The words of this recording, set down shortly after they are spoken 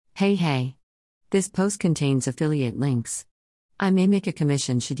Hey. This post contains affiliate links. I may make a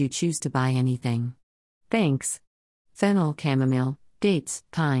commission should you choose to buy anything. Thanks. Fennel, chamomile, dates,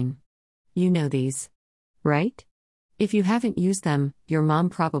 pine. You know these, right? If you haven't used them, your mom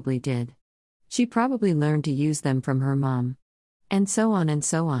probably did. She probably learned to use them from her mom. And so on and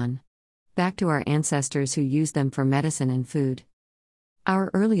so on. Back to our ancestors who used them for medicine and food. Our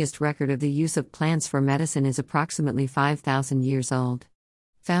earliest record of the use of plants for medicine is approximately 5,000 years old.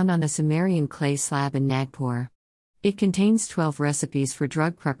 Found on a Sumerian clay slab in Nagpur. It contains 12 recipes for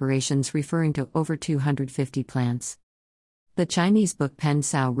drug preparations referring to over 250 plants. The Chinese book Pen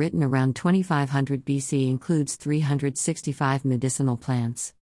Sao, written around 2500 BC, includes 365 medicinal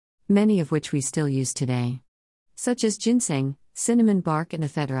plants, many of which we still use today, such as ginseng, cinnamon bark, and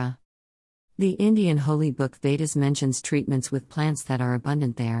ephedra. The Indian holy book Vedas mentions treatments with plants that are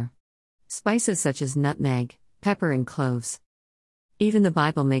abundant there. Spices such as nutmeg, pepper, and cloves. Even the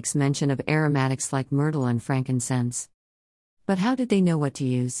Bible makes mention of aromatics like myrtle and frankincense. But how did they know what to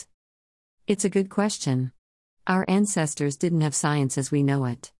use? It's a good question. Our ancestors didn't have science as we know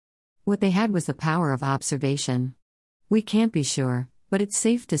it. What they had was the power of observation. We can't be sure, but it's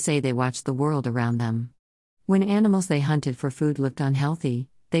safe to say they watched the world around them. When animals they hunted for food looked unhealthy,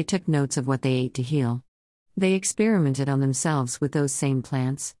 they took notes of what they ate to heal. They experimented on themselves with those same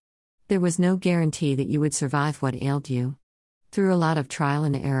plants. There was no guarantee that you would survive what ailed you. Through a lot of trial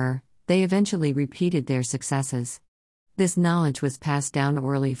and error, they eventually repeated their successes. This knowledge was passed down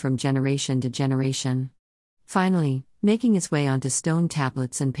orally from generation to generation, finally, making its way onto stone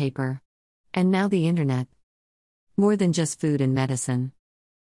tablets and paper. And now the internet. More than just food and medicine.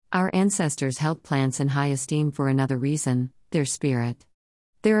 Our ancestors held plants in high esteem for another reason: their spirit.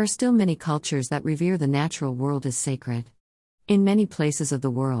 There are still many cultures that revere the natural world as sacred. In many places of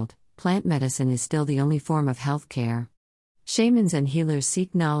the world, plant medicine is still the only form of health care. Shamans and healers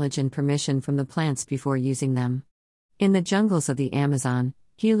seek knowledge and permission from the plants before using them. In the jungles of the Amazon,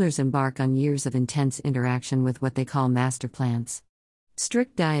 healers embark on years of intense interaction with what they call master plants.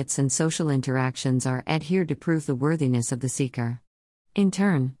 Strict diets and social interactions are adhered to prove the worthiness of the seeker. In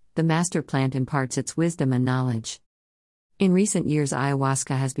turn, the master plant imparts its wisdom and knowledge. In recent years,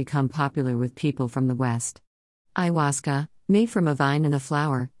 ayahuasca has become popular with people from the West. Ayahuasca, made from a vine and a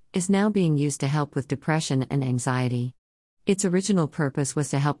flower, is now being used to help with depression and anxiety. Its original purpose was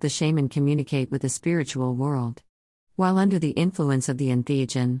to help the shaman communicate with the spiritual world. While under the influence of the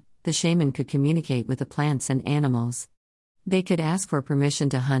entheogen, the shaman could communicate with the plants and animals. They could ask for permission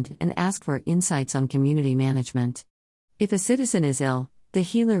to hunt and ask for insights on community management. If a citizen is ill, the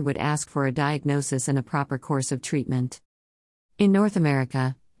healer would ask for a diagnosis and a proper course of treatment. In North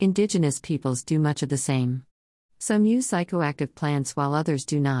America, indigenous peoples do much of the same. Some use psychoactive plants while others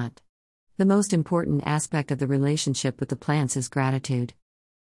do not. The most important aspect of the relationship with the plants is gratitude.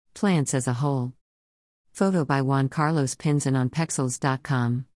 Plants as a whole. Photo by Juan Carlos Pinzon on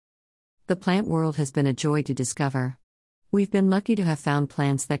Pexels.com. The plant world has been a joy to discover. We've been lucky to have found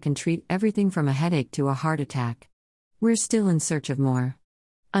plants that can treat everything from a headache to a heart attack. We're still in search of more.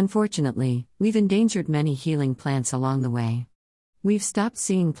 Unfortunately, we've endangered many healing plants along the way. We've stopped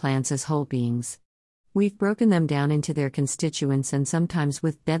seeing plants as whole beings. We've broken them down into their constituents, and sometimes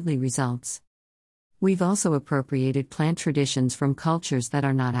with deadly results. We've also appropriated plant traditions from cultures that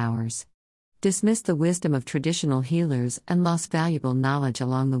are not ours. Dismissed the wisdom of traditional healers and lost valuable knowledge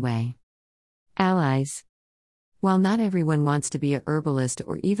along the way. Allies. While not everyone wants to be a herbalist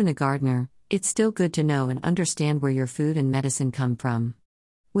or even a gardener, it's still good to know and understand where your food and medicine come from.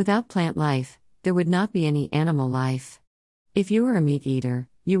 Without plant life, there would not be any animal life. If you were a meat eater,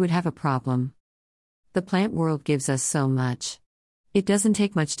 you would have a problem. The plant world gives us so much. It doesn't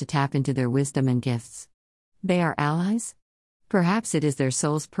take much to tap into their wisdom and gifts. They are allies? Perhaps it is their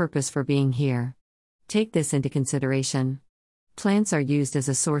soul's purpose for being here. Take this into consideration. Plants are used as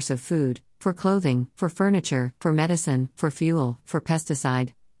a source of food, for clothing, for furniture, for medicine, for fuel, for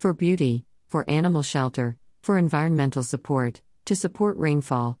pesticide, for beauty, for animal shelter, for environmental support, to support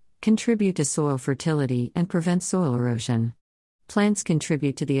rainfall, contribute to soil fertility, and prevent soil erosion. Plants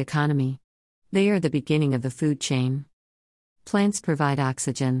contribute to the economy. They are the beginning of the food chain. Plants provide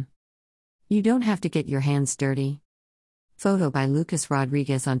oxygen. You don't have to get your hands dirty. Photo by Lucas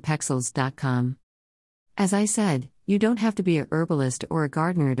Rodriguez on Pexels.com. As I said, you don't have to be a herbalist or a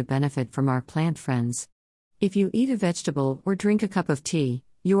gardener to benefit from our plant friends. If you eat a vegetable or drink a cup of tea,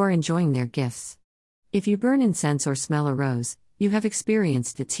 you are enjoying their gifts. If you burn incense or smell a rose, you have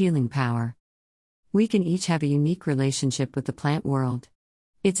experienced its healing power. We can each have a unique relationship with the plant world.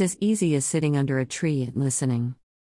 It's as easy as sitting under a tree and listening.